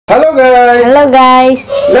Hello guys. Hello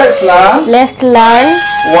guys. Let's learn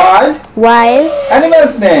Wild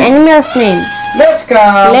animals name. Let's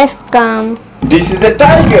come. This is a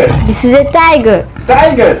tiger. This is a tiger.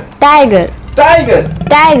 Tiger. Tiger. Tiger.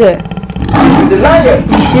 Tiger. This is a lion.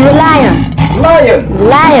 This is a lion. Lion.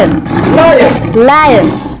 Lion. Lion. Lion.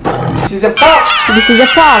 This is a fox. This is a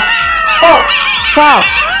fox. Fox. Fox.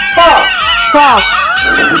 Fox. Fox.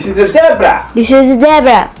 This is a zebra. This is a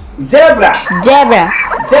zebra. Zebra. Zebra.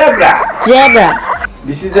 Zebra. Zebra.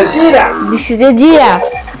 This is a giraffe. This is a giraffe.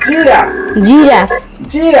 Giraffe. Giraffe.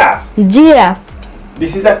 Giraffe. Giraffe.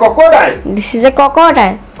 This is a crocodile. This is a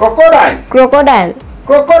crocodile. Crocodile. Crocodile.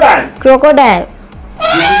 Crocodile. Crocodile.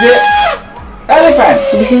 This is a elephant.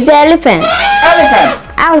 This is the elephant. Elephant.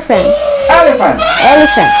 Elephant. Elephant.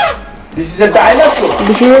 Elephant. This is a dinosaur.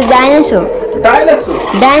 This is a dinosaur. Dinosaur.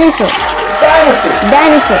 Dinosaur. Dinosaur.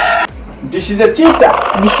 Dinosaur. This is a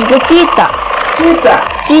cheetah. This is a cheetah. Cheetah.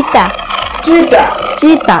 Cheetah. Cheetah.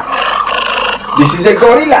 Cheetah. This is a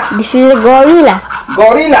gorilla. This is a gorilla.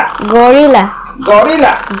 Gorilla. Gorilla.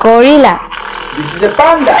 Gorilla. Gorilla. This is a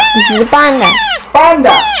panda. This is a panda.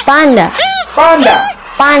 Panda. Panda. Panda.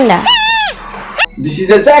 Panda. This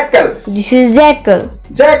is a jackal. This is jackal.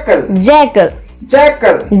 Jackal. Jackal.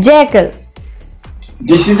 Jackal. Jackal.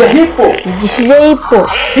 This is a hippo. This is a hippo.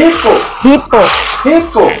 Hippo. Hippo.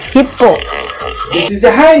 Hippo. Hippo. This is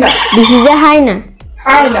a hyena. This is a hyena.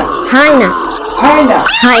 Hyena. Hyena. Hyena.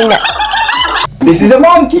 Hyena. This is a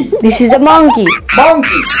monkey. This is a monkey.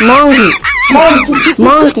 Monkey. Monkey. Monkey.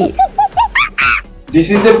 Monkey. This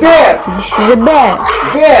is a bear. This is a bear.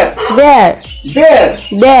 Bear. Bear. Bear.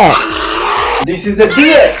 Bear. This is a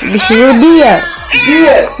deer. This is a deer.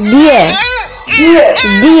 Deer. Deer. Deer.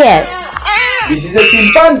 Deer. This is a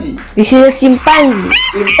chimpanzee. This is a chimpanzee.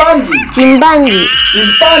 Chimpanzee. Chimpanzee.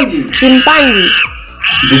 Chimpanzee. Chimpanzee.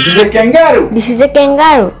 This is a kangaroo. This is a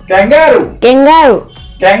kangaroo. Kangaroo. Kangaroo.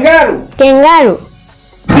 Kangaroo. Kangaroo.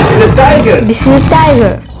 This is a tiger. This is a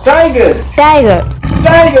tiger. Tiger. Tiger.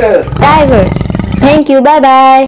 Tiger. Tiger. Thank you. Bye bye.